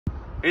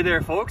Hey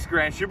there folks,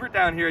 Grant Schubert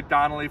down here at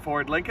Donnelly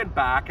Ford Lincoln,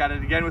 back at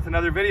it again with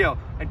another video.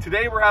 And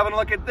today we're having a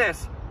look at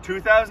this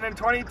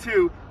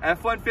 2022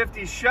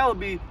 F150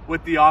 Shelby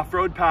with the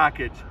off-road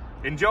package.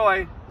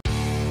 Enjoy!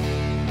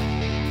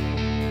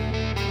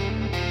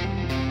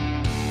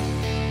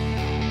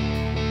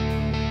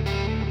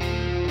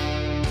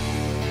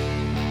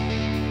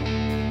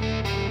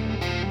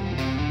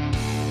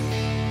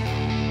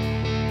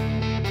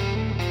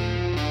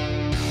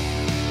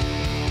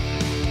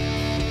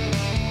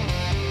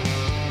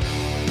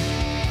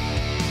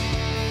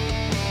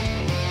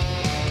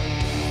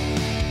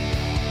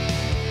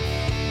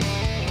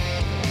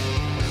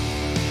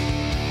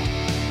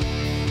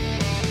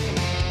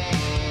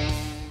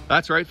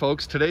 That's right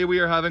folks, today we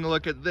are having a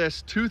look at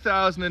this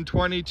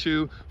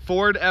 2022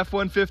 Ford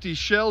F-150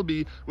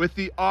 Shelby with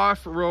the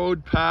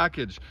off-road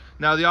package.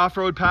 Now the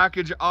off-road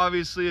package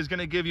obviously is going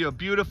to give you a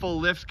beautiful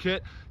lift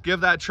kit, give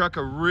that truck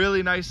a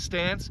really nice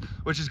stance,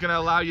 which is going to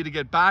allow you to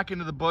get back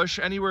into the bush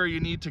anywhere you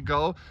need to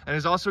go, and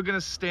is also going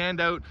to stand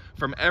out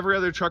from every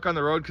other truck on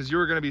the road because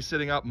you're going to be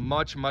sitting up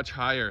much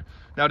higher.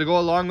 Now to go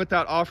along with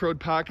that off-road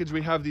package,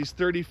 we have these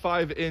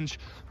 35-inch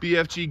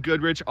BFG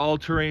Goodrich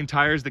all-terrain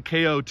tires, the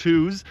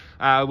KO2s,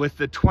 with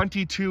the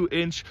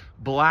 22-inch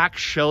black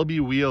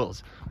Shelby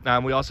wheels.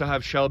 We also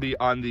have Shelby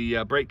on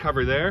the brake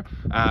cover there.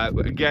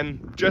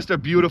 Again, just a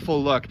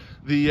beautiful look.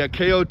 The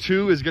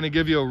KO2 is going to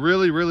give you a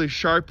really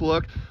sharp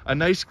look, a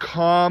nice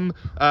calm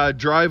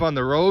drive on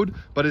the road,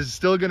 but is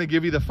still going to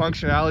give you the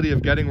functionality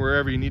of getting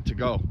wherever you need to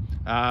go.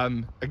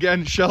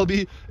 Again,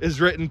 Shelby is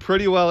written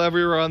pretty well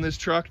everywhere on this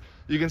truck.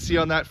 You can see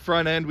on that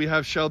front end we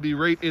have Shelby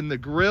right in the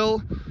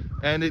grille,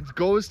 and it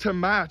goes to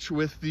match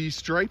with the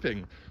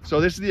striping.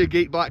 So this is the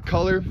agate black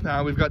color.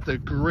 We've got the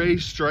gray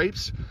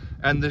stripes,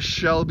 and the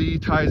Shelby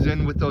ties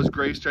in with those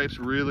gray stripes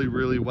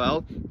really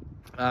well.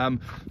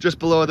 Just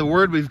below the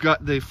word, we've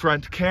got the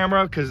front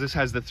camera, because this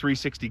has the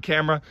 360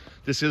 camera.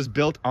 This is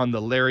built on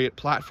the Lariat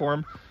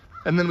platform.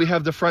 And then we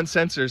have the front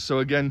sensors. So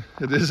again,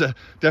 it is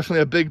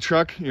definitely a big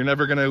truck. You're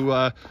never going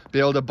to be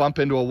able to bump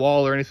into a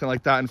wall or anything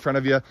like that in front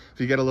of you. If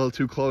you get a little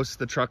too close,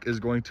 the truck is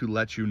going to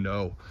let you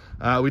know.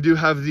 We do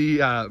have the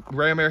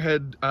ram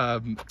airhead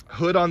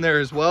hood on there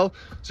as well.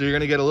 So you're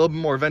going to get a little bit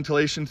more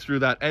ventilation through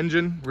that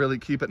engine. Really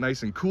keep it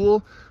nice and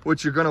cool,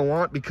 which you're going to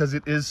want because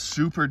it is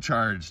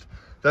supercharged.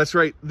 That's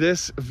right,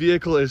 this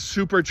vehicle is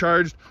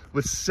supercharged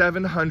with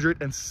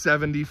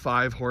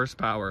 775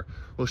 horsepower.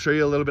 We'll show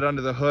you a little bit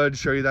under the hood,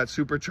 show you that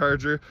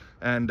supercharger,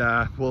 and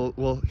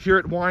we'll hear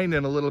it whine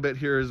in a little bit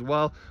here as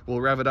well.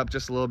 We'll rev it up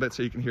just a little bit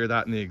so you can hear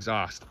that in the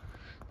exhaust.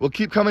 We'll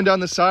keep coming down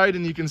the side,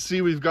 and you can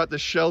see we've got the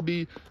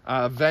Shelby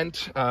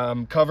vent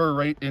cover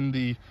right in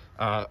the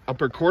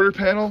upper quarter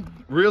panel.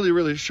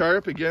 Really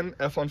sharp. Again,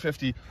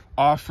 F-150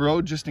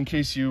 off-road, just in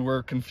case you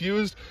were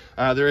confused.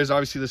 There is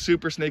obviously the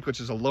Super Snake, which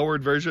is a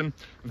lowered version.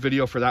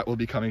 Video for that will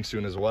be coming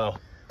soon as well.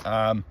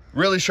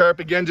 Really sharp.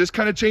 Again, just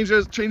kind of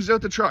changes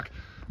out the truck,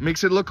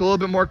 makes it look a little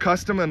bit more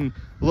custom and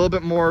a little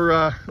bit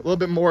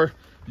more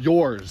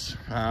yours.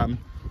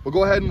 We'll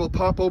go ahead and we'll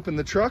pop open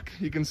the truck.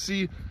 You can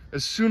see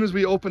as soon as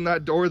we open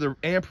that door, the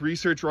amp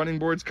research running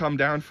boards come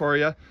down for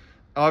you.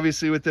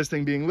 Obviously, with this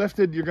thing being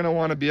lifted, you're going to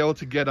want to be able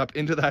to get up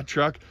into that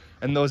truck,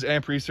 and those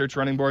amp research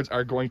running boards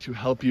are going to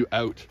help you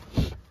out.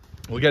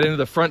 We'll get into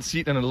the front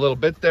seat in a little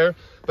bit there,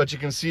 but you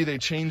can see they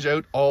change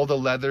out all the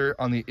leather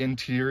on the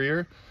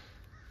interior.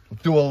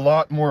 Do a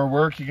lot more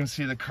work. You can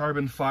see the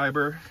carbon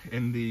fiber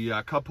in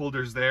the cup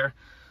holders there,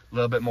 a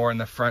little bit more in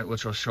the front,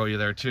 which I'll show you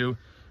there too.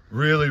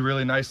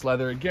 Really nice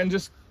leather. Again,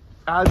 just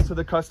adds to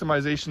the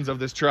customizations of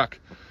this truck.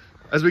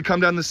 As we come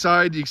down the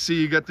side, you see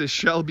you got the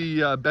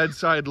Shelby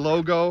bedside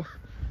logo.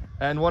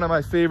 And one of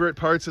my favorite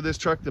parts of this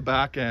truck, the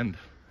back end.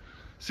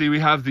 See,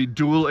 we have the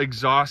dual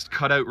exhaust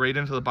cut out right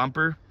into the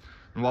bumper.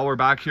 And while we're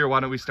back here,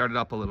 why don't we start it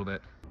up a little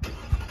bit?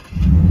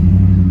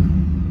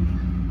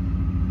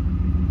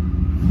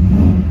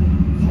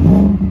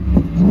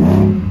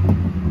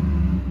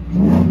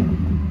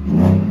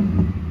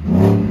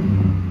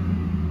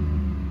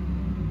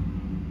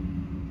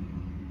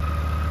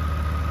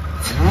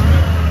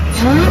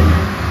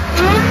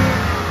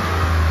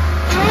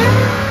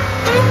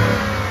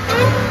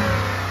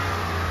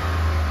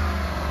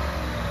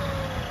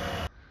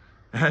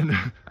 And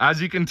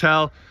as you can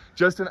tell,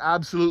 just an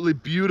absolutely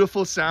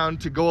beautiful sound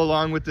to go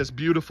along with this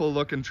beautiful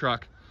looking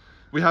truck.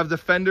 We have the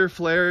fender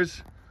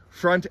flares,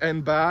 front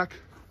and back,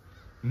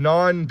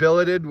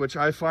 non-billeted, which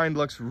I find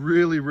looks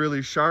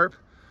really sharp.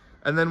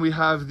 And then we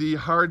have the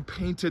hard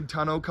painted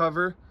tonneau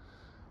cover.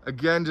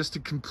 Again, just to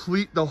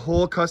complete the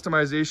whole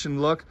customization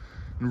look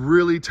and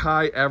really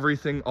tie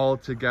everything all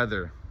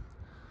together.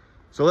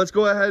 So let's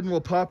go ahead and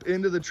we'll pop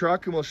into the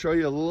truck and we'll show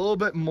you a little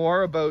bit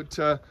more about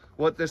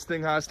what this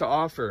thing has to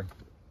offer.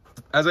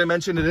 As I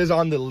mentioned, it is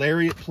on the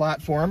Lariat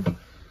platform.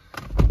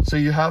 So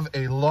you have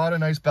a lot of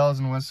nice bells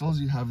and whistles.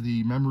 You have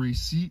the memory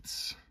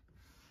seats,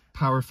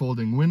 power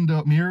folding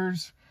window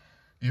mirrors.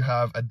 You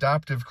have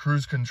adaptive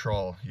cruise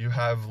control. You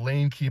have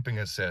lane keeping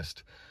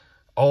assist.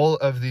 All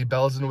of the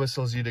bells and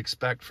whistles you'd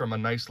expect from a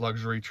nice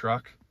luxury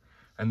truck.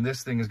 and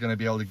this thing is going to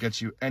be able to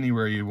get you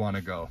anywhere you want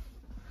to go.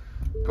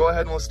 Go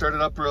ahead and we'll start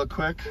it up real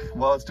quick.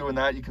 While it's doing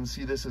that, you can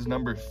see this is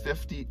number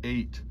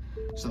 58.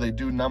 So they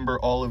do number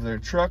all of their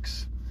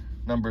trucks.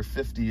 Number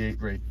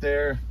 58 right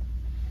there.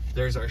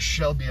 There's our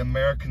Shelby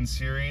American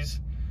Series,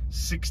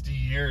 60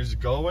 years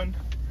going.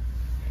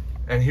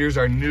 And here's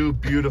our new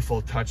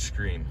beautiful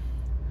touchscreen.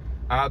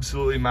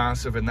 Absolutely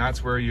massive, and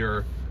that's where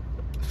your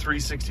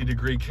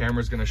 360-degree camera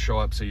is going to show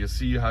up. So you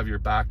see you have your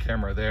back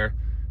camera there,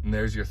 and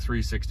there's your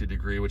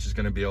 360-degree, which is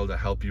going to be able to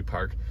help you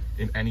park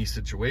in any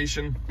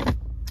situation.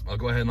 I'll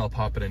go ahead and I'll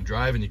pop it in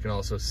drive, and you can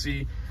also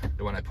see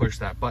that when I push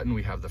that button,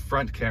 we have the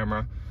front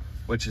camera,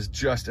 which is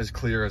just as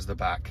clear as the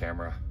back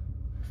camera.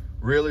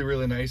 Really,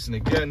 really nice. And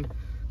again,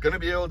 going to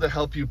be able to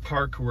help you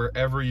park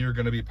wherever you're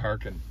going to be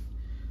parking.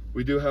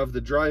 We do have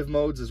the drive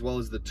modes as well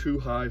as the 2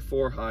 high,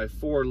 4 high,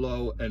 4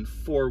 low, and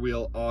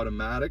 4-wheel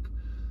automatic.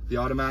 The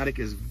automatic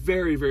is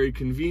very, very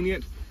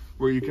convenient,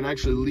 where you can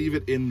actually leave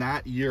it in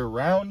that year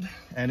round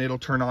and it'll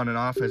turn on and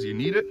off as you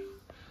need it.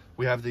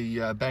 We have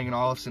the Bang &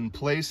 Olufsen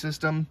play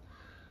system.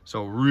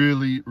 So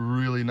really,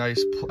 really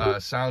nice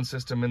sound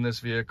system in this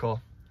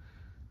vehicle.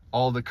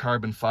 All the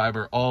carbon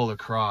fiber all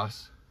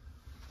across.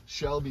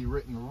 Shelby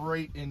written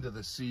right into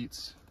the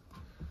seats.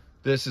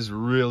 This is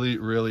really,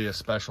 really a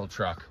special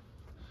truck.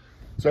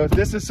 So if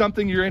this is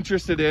something you're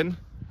interested in,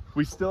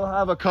 we still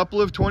have a couple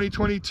of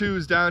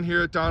 2022s down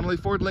here at Donnelly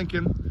Ford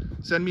Lincoln.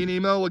 Send me an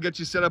email, we'll get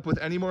you set up with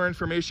any more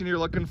information you're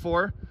looking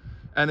for.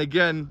 And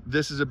again,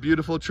 this is a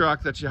beautiful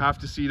truck that you have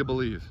to see to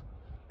believe.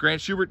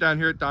 Grant Schubert down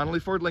here at Donnelly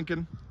Ford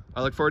Lincoln.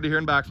 I look forward to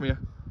hearing back from you.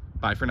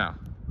 Bye for now.